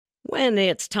When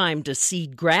it's time to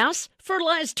seed grass,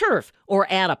 fertilize turf, or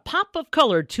add a pop of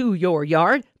color to your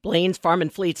yard, Blaine's Farm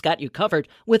and Fleet's got you covered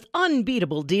with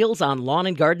unbeatable deals on lawn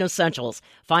and garden essentials.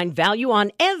 Find value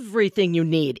on everything you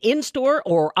need in-store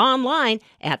or online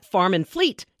at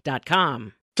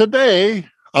farmandfleet.com. Today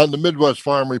on the Midwest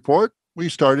Farm Report, we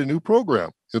start a new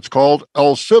program. It's called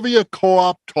Alsivia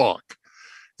Co-op Talk.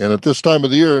 And at this time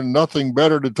of the year, nothing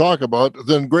better to talk about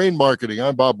than grain marketing.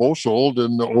 I'm Bob Bosold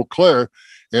in Eau Claire.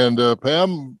 And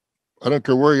Pam, I don't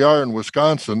care where you are in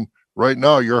Wisconsin, right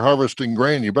now you're harvesting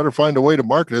grain. You better find a way to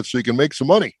market it so you can make some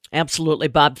money. Absolutely,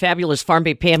 Bob. Fabulous Farm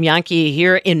Babe Pam Jahnke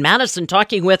here in Madison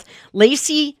talking with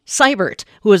Lacey Seibert,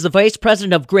 who is the Vice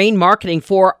President of Grain Marketing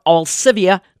for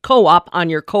Alsivia Co-op on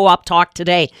your Co-op Talk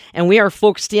today. And we are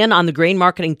focused in on the grain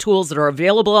marketing tools that are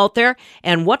available out there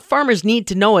and what farmers need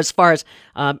to know as far as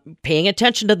paying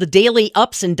attention to the daily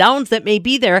ups and downs that may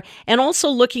be there and also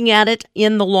looking at it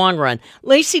in the long run.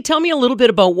 Lacey, tell me a little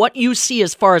bit about what you see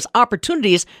as far as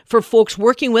opportunities for folks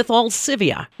working with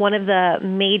Alsivia. One of the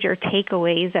major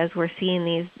takeaways as we're seeing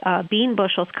these bean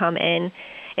bushels come in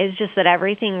is just that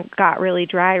everything got really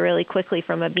dry really quickly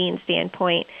from a bean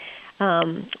standpoint.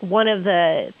 One of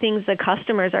the things the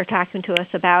customers are talking to us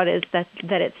about is that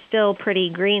it's still pretty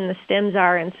green, the stems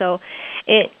are, and so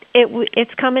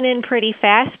it's coming in pretty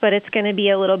fast, but it's going to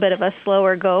be a little bit of a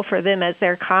slower go for them as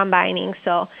they're combining.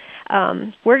 So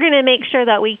we're going to make sure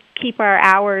that we keep our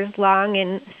hours long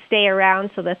and stay around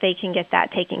so that they can get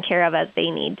that taken care of as they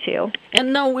need to.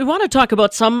 And now we want to talk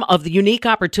about some of the unique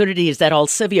opportunities that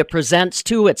Alsivia presents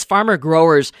to its farmer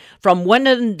growers from one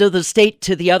end of the state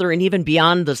to the other and even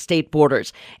beyond the state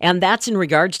borders. And that's in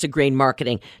regards to grain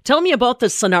marketing. Tell me about the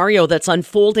scenario that's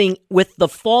unfolding with the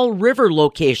Fall River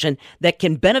location that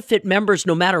can benefit members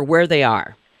no matter where they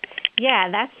are. Yeah,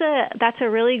 that's a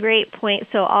really great point.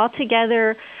 So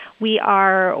altogether, we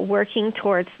are working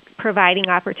towards providing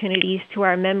opportunities to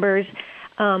our members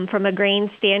from a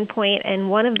grain standpoint. And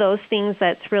one of those things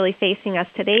that's really facing us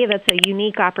today that's a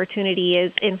unique opportunity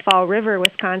is in Fall River,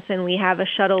 Wisconsin, we have a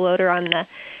shuttle loader on the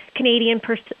Canadian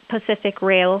Pacific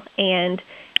Rail. And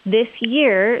this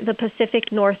year, the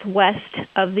Pacific Northwest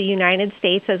of the United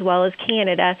States, as well as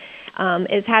Canada,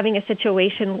 is having a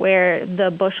situation where the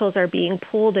bushels are being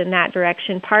pulled in that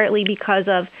direction, partly because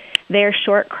of their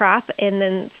short crop, and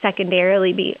then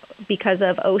secondarily because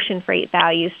of ocean freight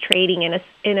values trading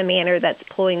in a manner that's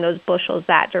pulling those bushels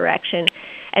that direction.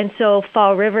 And so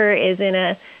Fall River is in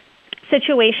a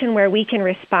situation where we can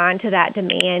respond to that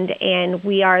demand, and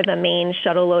we are the main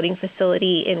shuttle loading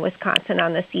facility in Wisconsin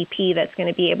on the CP that's going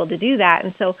to be able to do that.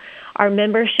 And so our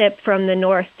membership from the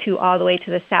north to all the way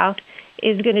to the south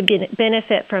is going to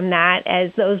benefit from that,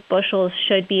 as those bushels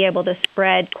should be able to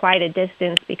spread quite a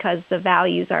distance because the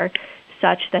values are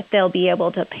such that they'll be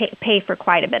able to pay for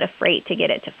quite a bit of freight to get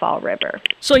it to Fall River.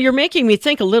 So you're making me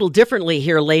think a little differently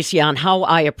here, Lacey, on how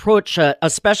I approach,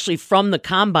 especially from the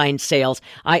combine sales.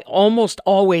 I almost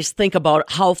always think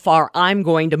about how far I'm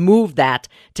going to move that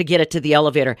to get it to the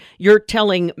elevator. You're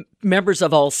telling members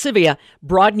of Alsivia,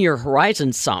 broaden your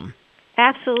horizons some.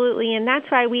 Absolutely, and that's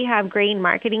why we have grain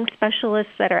marketing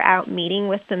specialists that are out meeting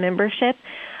with the membership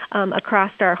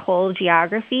across our whole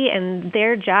geography, and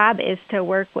their job is to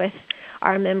work with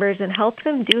our members and help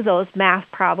them do those math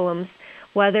problems,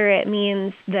 whether it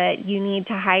means that you need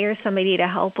to hire somebody to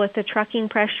help with the trucking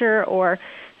pressure, or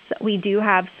we do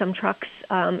have some trucks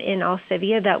in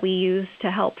Alsivia that we use to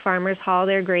help farmers haul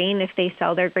their grain if they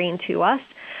sell their grain to us.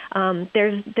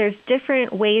 There's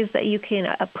different ways that you can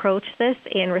approach this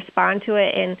and respond to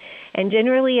it, and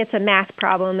generally it's a math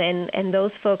problem, and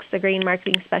those folks, the grain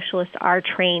marketing specialists, are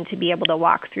trained to be able to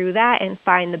walk through that and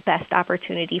find the best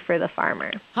opportunity for the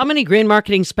farmer. How many grain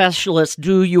marketing specialists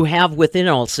do you have within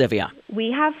Alsivia?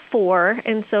 We have 4,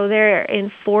 and so they're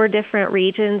in 4 different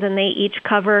regions, and they each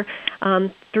cover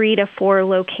 3 to 4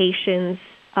 locations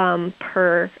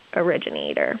per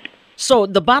originator. So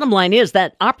the bottom line is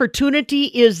that opportunity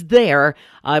is there,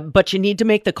 but you need to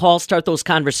make the call, start those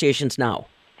conversations now.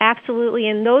 Absolutely,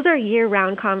 and those are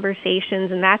year-round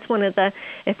conversations, and that's one of the,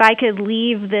 if I could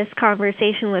leave this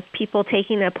conversation with people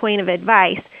taking a point of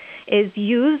advice, is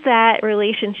use that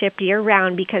relationship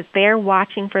year-round because they're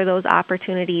watching for those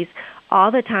opportunities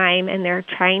all the time, and they're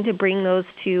trying to bring those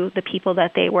to the people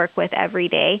that they work with every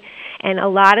day. And a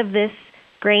lot of this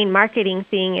grain marketing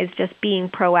thing is just being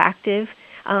proactive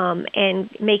and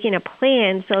making a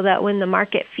plan so that when the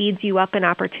market feeds you up an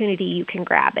opportunity, you can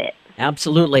grab it.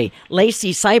 Absolutely.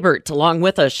 Lacey Seibert, along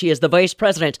with us. She is the Vice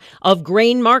President of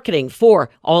Grain Marketing for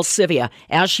Alcivia.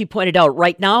 As she pointed out,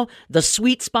 right now, the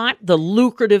sweet spot, the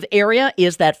lucrative area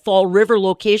is that Fall River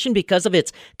location because of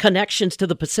its connections to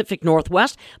the Pacific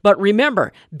Northwest. But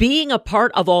remember, being a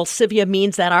part of Alcivia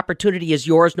means that opportunity is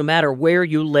yours no matter where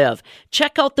you live.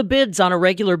 Check out the bids on a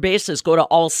regular basis. Go to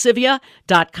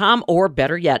alcivia.com, or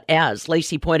better yet, as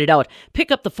Lacey pointed out,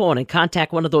 pick up the phone and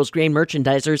contact one of those grain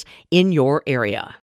merchandisers in your area.